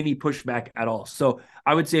without any pushback at all. So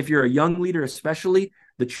I would say if you're a young leader, especially,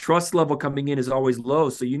 the trust level coming in is always low.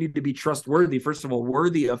 So you need to be trustworthy, first of all,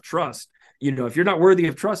 worthy of trust. If you're not worthy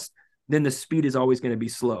of trust, then the speed is always going to be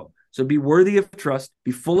slow. So be worthy of trust,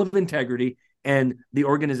 be full of integrity, and the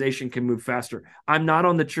organization can move faster. I'm not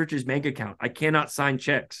on the church's bank account. I cannot sign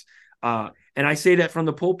checks. And I say that from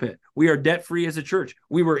the pulpit. We are debt-free as a church.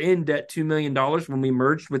 We were in debt $2 million when we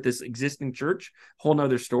merged with this existing church. Whole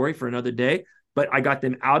nother story for another day. But I got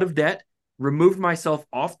them out of debt, removed myself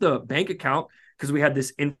off the bank account because we had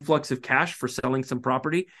this influx of cash for selling some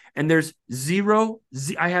property. And there's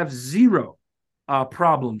I have zero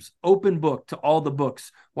problems, open book to all the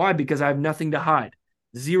books. Why? Because I have nothing to hide.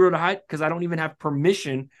 Zero to hide because I don't even have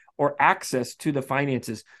permission or access to the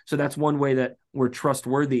finances. So that's one way that we're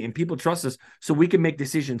trustworthy and people trust us so we can make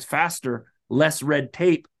decisions faster, less red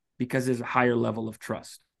tape because there's a higher level of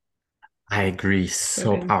trust. I agree.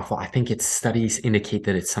 So powerful. I think studies indicate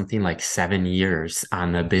that it's something like 7 years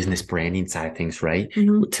on the business branding side of things, right?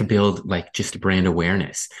 To build like just brand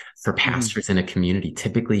awareness for pastors in a community.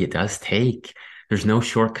 Typically it does take, there's no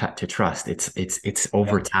shortcut to trust. It's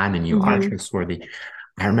over time and you are trustworthy.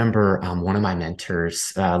 I remember one of my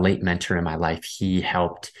mentors, late mentor in my life, he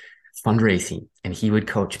helped fundraising and he would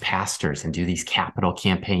coach pastors and do these capital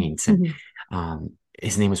campaigns. And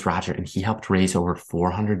his name was Roger, and he helped raise over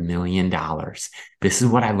 $400 million. This is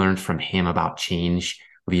what I learned from him about change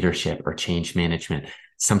leadership or change management.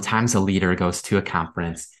 Sometimes a leader goes to a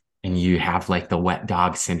conference and you have like the wet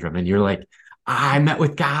dog syndrome and you're like, I met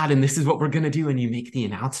with God and this is what we're going to do. And you make the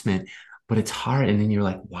announcement, but it's hard. And then you're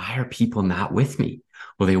like, why are people not with me?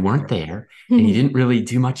 Well, they weren't there and you didn't really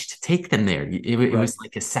do much to take them there. It was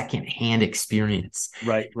like a secondhand experience.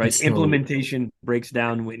 Right. So, implementation breaks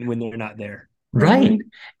down when they're not there. Right.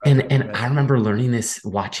 And I remember learning this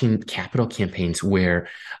watching capital campaigns where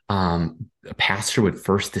a pastor would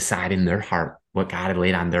first decide in their heart what God had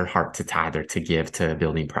laid on their heart to tithe or to give to a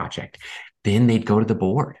building project. Then they'd go to the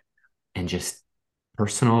board and just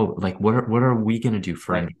personal, like, what are we going to do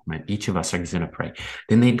for endowment? Each of us are going to pray.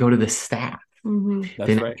 Then they'd go to the staff. Then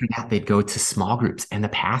after that, they'd go to small groups and the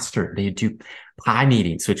pastor, they'd do pie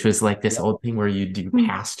meetings, which was like this old thing where you do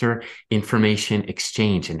pastor information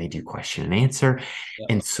exchange and they do question and answer.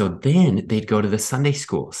 And so then they'd go to the Sunday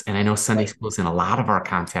schools. And I know Sunday schools in a lot of our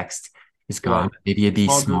context is gone. Maybe it'd be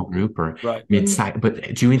small group or mid-size,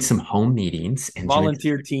 but doing some home meetings and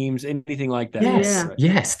volunteer teams, anything like that.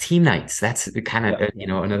 Yes. Team nights. That's kind of,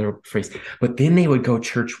 another phrase. But then they would go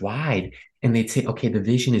church wide and they'd say, okay, the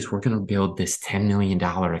vision is we're going to build this $10 million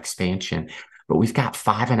expansion, but we've got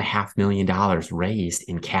 $5.5 million raised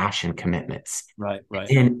in cash and commitments. Right.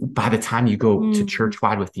 And by the time you go to church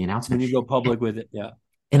wide with the announcement, when you go public with it. Yeah.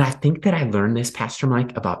 And I think that I learned this, Pastor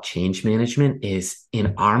Mike, about change management is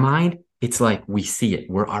in our mind, it's like we see it,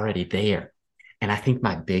 we're already there. And I think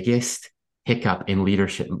my biggest hiccup in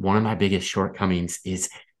leadership, one of my biggest shortcomings is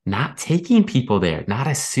not taking people there, not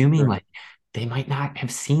assuming like they might not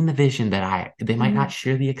have seen the vision they might not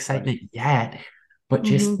share the excitement yet, but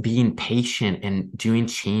just being patient and doing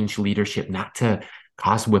change leadership, not to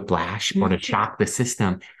cause whiplash or to shock the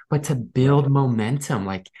system, but to build momentum.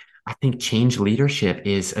 Like, I think change leadership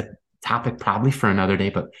is a topic probably for another day,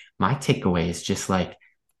 but my takeaway is just like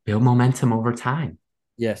build momentum over time.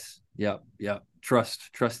 Yes. Yeah. Trust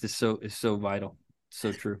is so vital.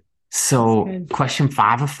 So true. So question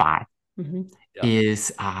 5 of 5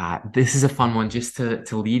 is this is a fun one just to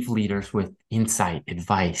leave leaders with insight,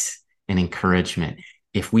 advice, and encouragement.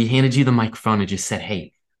 If we handed you the microphone and just said,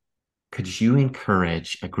 hey, could you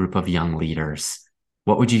encourage a group of young leaders?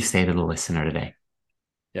 What would you say to the listener today?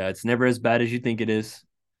 Yeah, it's never as bad as you think it is.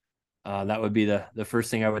 That would be the first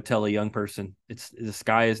thing I would tell a young person. The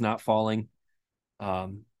sky is not falling.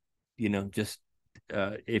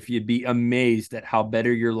 If you'd be amazed at how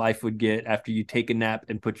better your life would get after you take a nap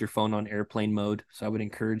and put your phone on airplane mode. So I would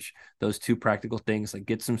encourage those 2 practical things, like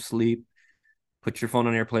get some sleep, put your phone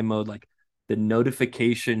on airplane mode, like the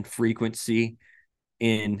notification frequency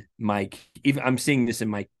I'm seeing this in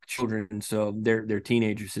my children. So they're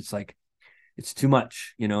teenagers. It's like, it's too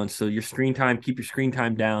much, and so keep your screen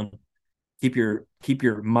time down, keep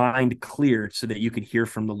your mind clear so that you can hear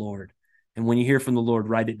from the Lord. And when you hear from the Lord,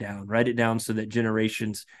 write it down so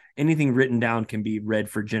that anything written down can be read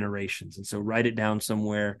for generations. And so write it down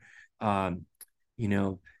somewhere, find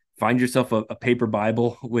yourself a paper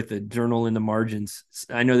Bible with a journal in the margins.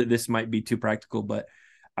 I know that this might be too practical, but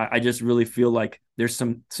I just really feel like there's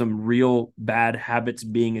some real bad habits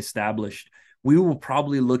being established. We will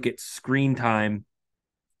probably look at screen time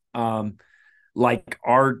like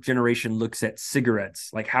our generation looks at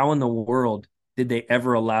cigarettes. Like, how in the world did they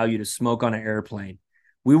ever allow you to smoke on an airplane?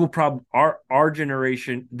 We will probably, our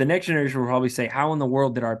generation, the next generation will probably say, how in the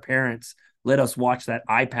world did our parents let us watch that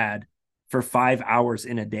iPad for 5 hours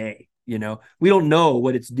in a day? You know, we don't know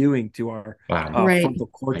what it's doing to our frontal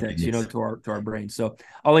cortex, you know, to our brain. So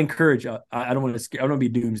I'll encourage, I don't want to be a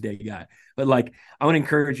doomsday guy, but like, I want to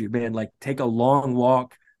encourage you, man, like take a long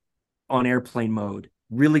walk on airplane mode,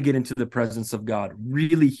 really get into the presence of God,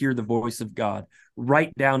 really hear the voice of God,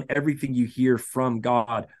 write down everything you hear from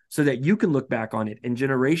God so that you can look back on it and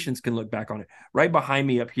generations can look back on it. Right behind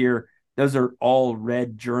me up here, those are all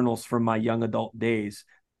red journals from my young adult days.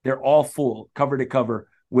 They're all full, cover to cover,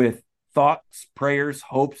 with thoughts, prayers,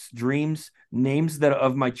 hopes, dreams, names that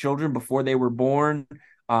of my children before they were born,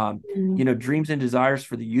 you know, dreams and desires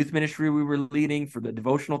for the youth ministry we were leading, for the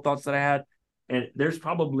devotional thoughts that I had. And there's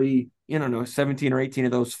probably, you know, 17 or 18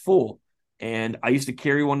 of those full. And I used to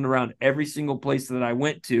carry one around every single place that I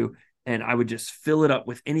went to. And I would just fill it up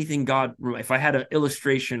with anything God, if I had an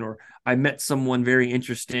illustration or I met someone very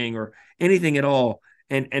interesting or anything at all.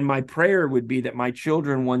 And my prayer would be that my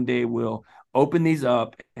children one day will open these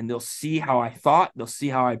up and they'll see how I thought, they'll see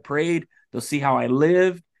how I prayed, they'll see how I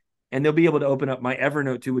lived, and they'll be able to open up my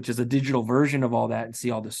Evernote too, which is a digital version of all that, and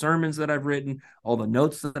see all the sermons that I've written, all the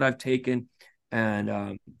notes that I've taken. And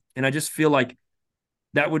I just feel like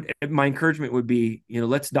my encouragement would be, you know,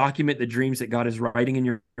 let's document the dreams that God is writing in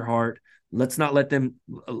your heart. Let's not let them,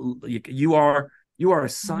 you are a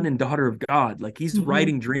son and daughter of God. Like he's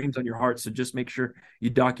writing dreams on your heart. So just make sure you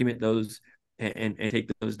document those and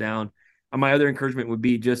take those down. My other encouragement would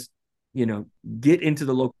be just, you know, get into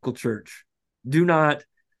the local church. Do not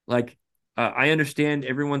I understand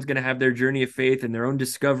everyone's going to have their journey of faith and their own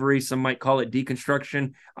discovery. Some might call it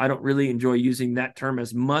deconstruction. I don't really enjoy using that term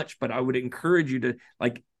as much, but I would encourage you to,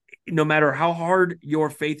 like, no matter how hard your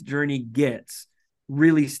faith journey gets,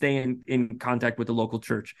 really stay in contact with the local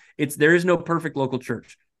church. There is no perfect local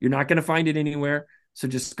church. You're not going to find it anywhere. So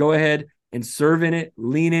just go ahead and serve in it,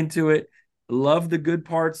 lean into it, love the good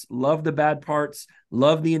parts, love the bad parts,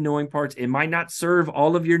 love the annoying parts. It might not serve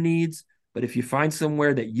all of your needs, but if you find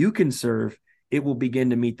somewhere that you can serve, it will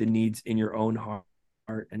begin to meet the needs in your own heart.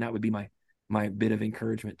 And that would be my bit of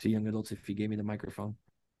encouragement to young adults if you gave me the microphone.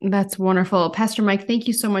 That's wonderful. Pastor Mike, thank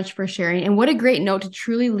you so much for sharing. And what a great note to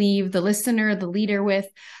truly leave the listener, the leader with,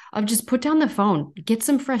 of just put down the phone, get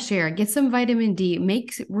some fresh air, get some vitamin D,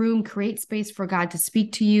 make room, create space for God to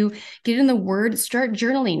speak to you, get in the word, start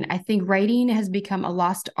journaling. I think writing has become a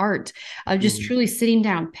lost art of just truly sitting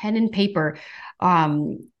down, pen and paper,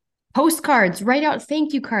 postcards, write out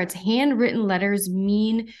thank you cards. Handwritten letters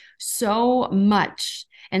mean so much.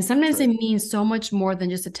 And sometimes they mean so much more than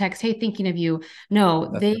just a text, hey, thinking of you.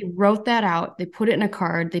 No, they wrote that out. They put it in a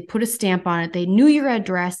card. They put a stamp on it. They knew your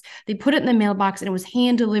address. They put it in the mailbox and it was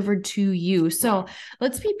hand delivered to you. So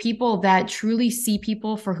let's be people that truly see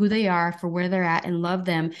people for who they are, for where they're at, and love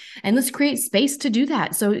them. And let's create space to do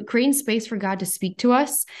that. So creating space for God to speak to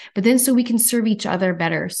us, but then so we can serve each other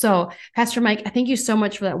better. So Pastor Mike, I thank you so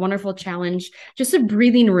much for that wonderful challenge. Just a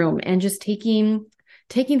breathing room and just taking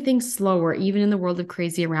things slower, even in the world of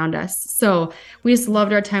crazy around us. So we just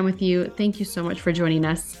loved our time with you. Thank you so much for joining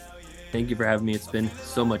us. Thank you for having me. It's been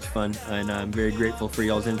so much fun, and I'm very grateful for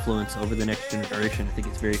y'all's influence over the next generation. I think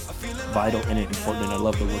it's very vital and important, and I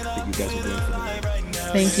love the work that you guys are doing for them.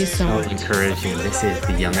 Thank you so much. Encouraging. This is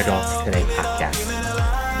the Young Adults Today podcast.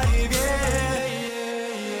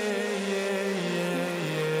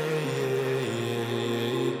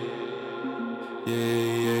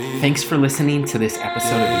 Thanks for listening to this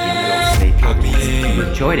episode of the Young Adults Today podcast. If you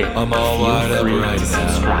enjoyed it, feel free to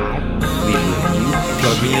subscribe, leave a review,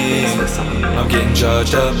 and share this with someone. I'm getting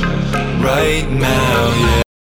charged up right now, yeah.